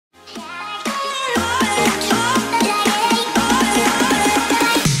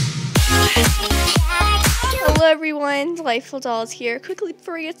everyone, Delightful Dolls here. Quickly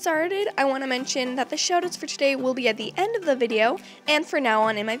before we get started, I want to mention that the shoutouts for today will be at the end of the video and for now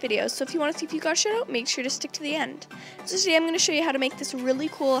on in my videos. So if you want to see if you got a shoutout, make sure to stick to the end. So today I'm going to show you how to make this really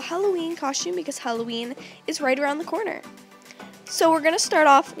cool Halloween costume because Halloween is right around the corner. So we're going to start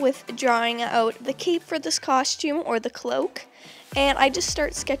off with drawing out the cape for this costume, or the cloak. And I just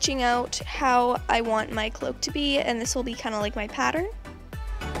start sketching out how I want my cloak to be, and this will be kind of like my pattern.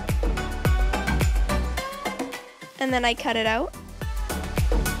 And then I cut it out.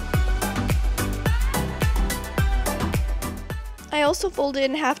 I also folded it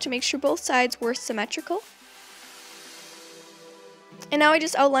in half to make sure both sides were symmetrical. And now I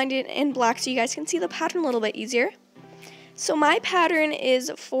just outlined it in black so you guys can see the pattern a little bit easier. So my pattern is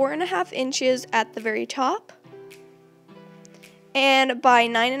 4.5 inches at the very top and by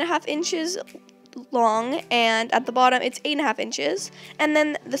 9.5 inches long, and at the bottom it's 8.5 inches, and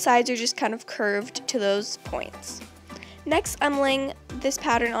then the sides are just kind of curved to those points. Next, I'm laying this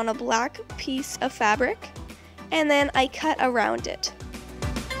pattern on a black piece of fabric, and then I cut around it.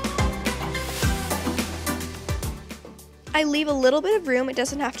 I leave a little bit of room. It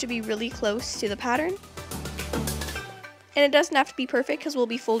doesn't have to be really close to the pattern, and it doesn't have to be perfect because we'll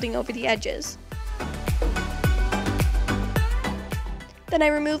be folding over the edges. Then I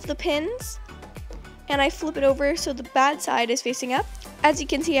remove the pins, and I flip it over so the bad side is facing up. As you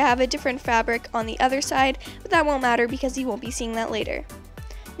can see, I have a different fabric on the other side, but that won't matter because you won't be seeing that later.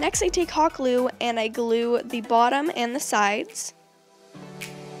 Next, I take hot glue and I glue the bottom and the sides.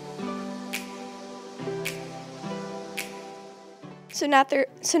 So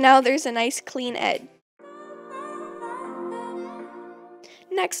now there's a nice clean edge.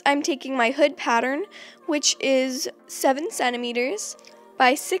 Next, I'm taking my hood pattern, which is 7 centimeters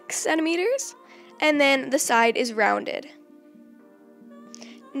by 6 centimeters, and then the side is rounded.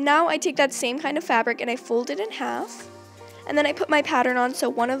 Now I take that same kind of fabric and I fold it in half, and then I put my pattern on so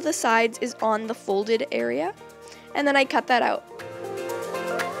one of the sides is on the folded area, and then I cut that out.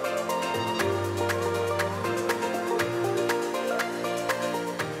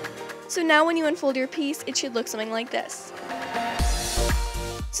 So now when you unfold your piece, it should look something like this.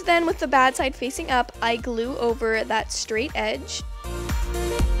 So then with the bad side facing up, I glue over that straight edge.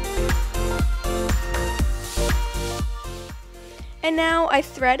 And now I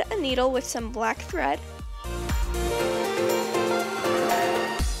thread a needle with some black thread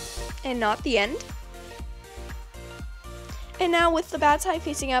and knot the end. And now with the bad side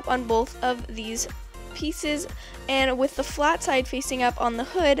facing up on both of these pieces and with the flat side facing up on the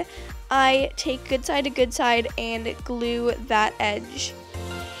hood, I take good side to good side and glue that edge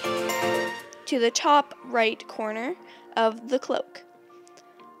to the top right corner of the cloak.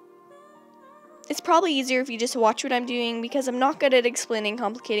 It's probably easier if you just watch what I'm doing because I'm not good at explaining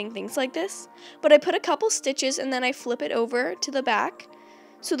complicating things like this. But I put a couple stitches and then I flip it over to the back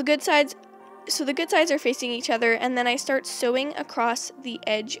so the good sides are facing each other, and then I start sewing across the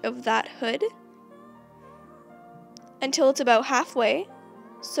edge of that hood until it's about halfway.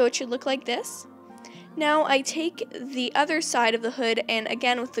 So it should look like this. Now I take the other side of the hood, and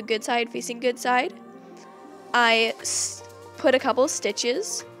again with the good side facing good side, I put a couple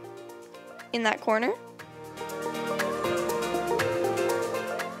stitches in that corner,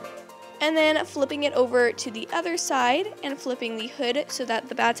 and then flipping it over to the other side and flipping the hood so that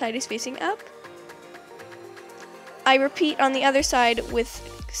the bad side is facing up. I repeat on the other side with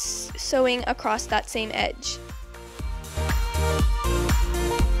sewing across that same edge.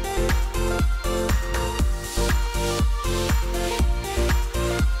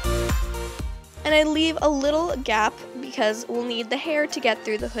 And I leave a little gap because we'll need the hair to get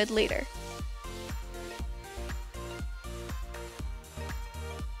through the hood later.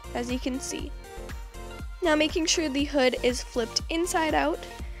 As you can see. Now, making sure the hood is flipped inside out,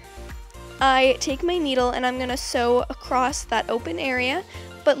 I take my needle and I'm going to sew across that open area,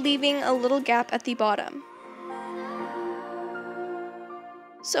 but leaving a little gap at the bottom.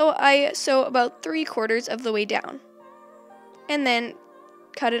 So I sew about 3/4 of the way down, and then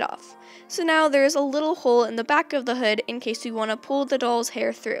cut it off. So now there's a little hole in the back of the hood in case we want to pull the doll's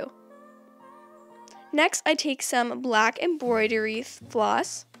hair through. Next, I take some black embroidery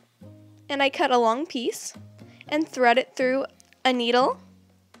floss, and I cut a long piece and thread it through a needle.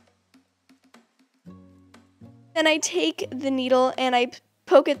 Then I take the needle and I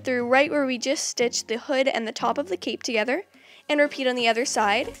poke it through right where we just stitched the hood and the top of the cape together, and repeat on the other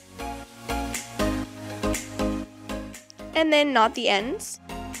side. And then knot the ends.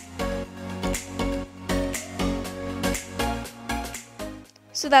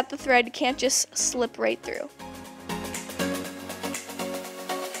 So that the thread can't just slip right through.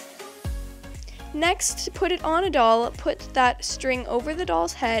 Next, to put it on a doll, put that string over the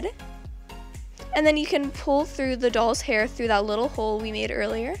doll's head, and then you can pull through the doll's hair through that little hole we made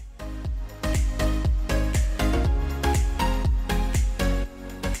earlier.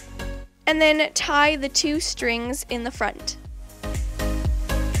 And then tie the 2 strings in the front.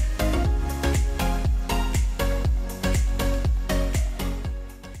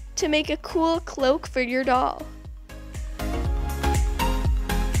 To make a cool cloak for your doll.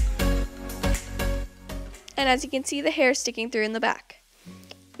 And as you can see, the hair sticking through in the back.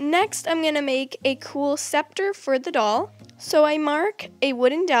 Next, I'm going to make a cool scepter for the doll. So I mark a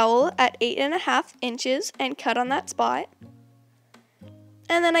wooden dowel at 8.5 inches and cut on that spot.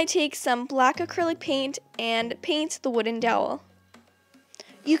 And then I take some black acrylic paint and paint the wooden dowel.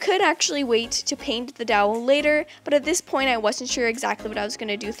 You could actually wait to paint the dowel later, but at this point I wasn't sure exactly what I was going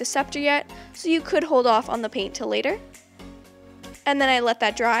to do with the scepter yet, so you could hold off on the paint till later. And then I let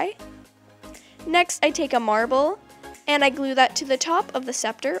that dry. Next, I take a marble and I glue that to the top of the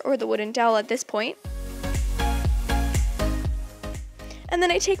scepter, or the wooden dowel at this point. And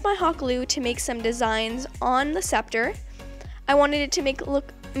then I take my hot glue to make some designs on the scepter. I wanted it to make it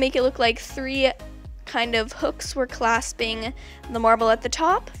look like 3 kind of hooks were clasping the marble at the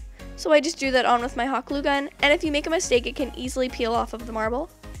top. So I just drew that on with my hot glue gun, and if you make a mistake, it can easily peel off of the marble.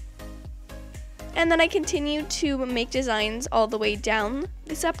 And then I continue to make designs all the way down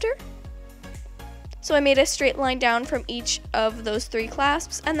the scepter. So I made a straight line down from each of those 3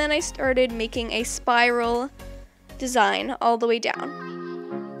 clasps, and then I started making a spiral design all the way down.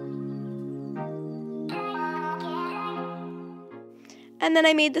 And then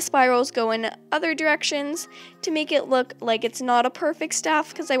I made the spirals go in other directions to make it look like it's not a perfect staff,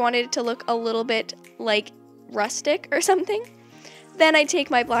 because I wanted it to look a little bit like rustic or something. Then I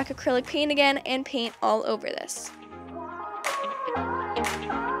take my black acrylic paint again and paint all over this.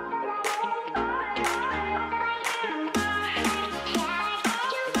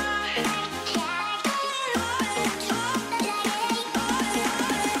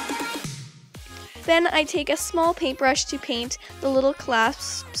 Then I take a small paintbrush to paint the little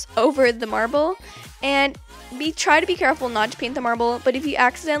clasps over the marble, and try to be careful not to paint the marble, but if you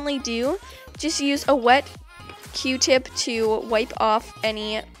accidentally do, just use a wet Q-tip to wipe off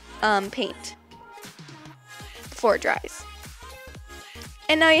any paint before it dries.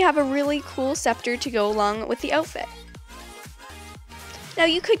 And now you have a really cool scepter to go along with the outfit. Now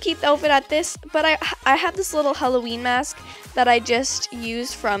you could keep the outfit at this, but I have this little Halloween mask that I just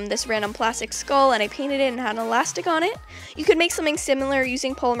used from this random plastic skull, and I painted it and had an elastic on it. You could make something similar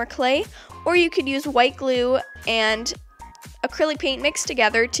using polymer clay, or you could use white glue and acrylic paint mixed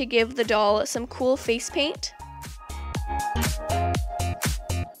together to give the doll some cool face paint.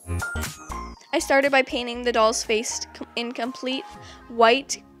 I started by painting the doll's face in complete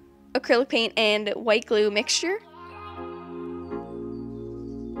white acrylic paint and white glue mixture.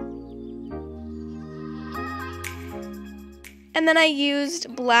 And then I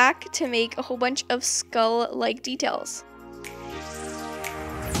used black to make a whole bunch of skull-like details.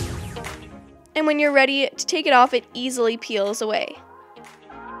 And when you're ready to take it off, it easily peels away.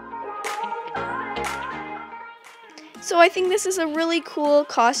 So I think this is a really cool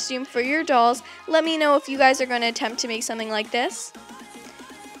costume for your dolls. Let me know if you guys are going to attempt to make something like this.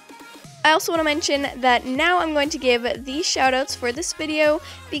 I also want to mention that now I'm going to give the shoutouts for this video,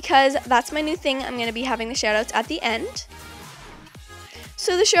 because that's my new thing. I'm going to be having the shoutouts at the end.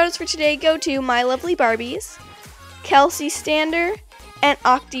 So the shoutouts for today go to My Lovely Barbies, Kelsey Stander, and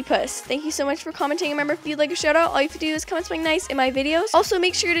Octopus. Thank you so much for commenting. Remember, if you'd like a shout out, all you have to do is comment something nice in my videos. Also,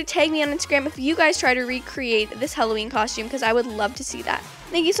 make sure to tag me on Instagram if you guys try to recreate this Halloween costume, because I would love to see that.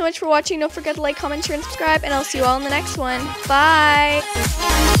 Thank you so much for watching. Don't forget to like, comment, share, and subscribe, and I'll see you all in the next one. Bye!